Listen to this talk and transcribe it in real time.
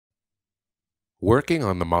Working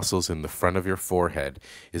on the muscles in the front of your forehead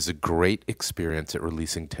is a great experience at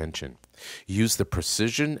releasing tension. Use the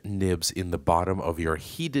precision nibs in the bottom of your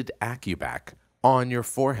heated Acuback on your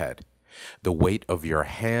forehead. The weight of your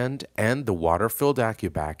hand and the water-filled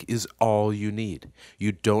Acuback is all you need.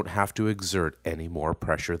 You don't have to exert any more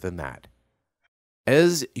pressure than that.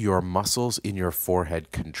 As your muscles in your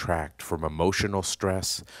forehead contract from emotional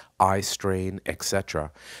stress, eye strain,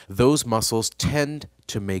 etc., those muscles tend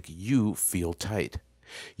to make you feel tight.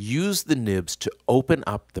 Use the nibs to open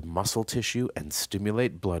up the muscle tissue and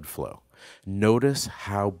stimulate blood flow. Notice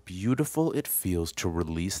how beautiful it feels to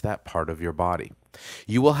release that part of your body.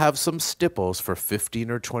 You will have some stipples for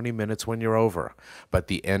 15 or 20 minutes when you're over, but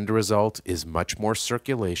the end result is much more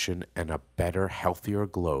circulation and a better, healthier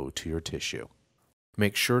glow to your tissue.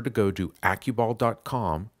 Make sure to go to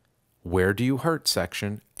Acuball.com, Where Do You Hurt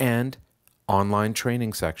section, and online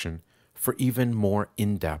training section for even more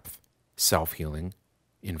in-depth self-healing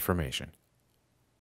information.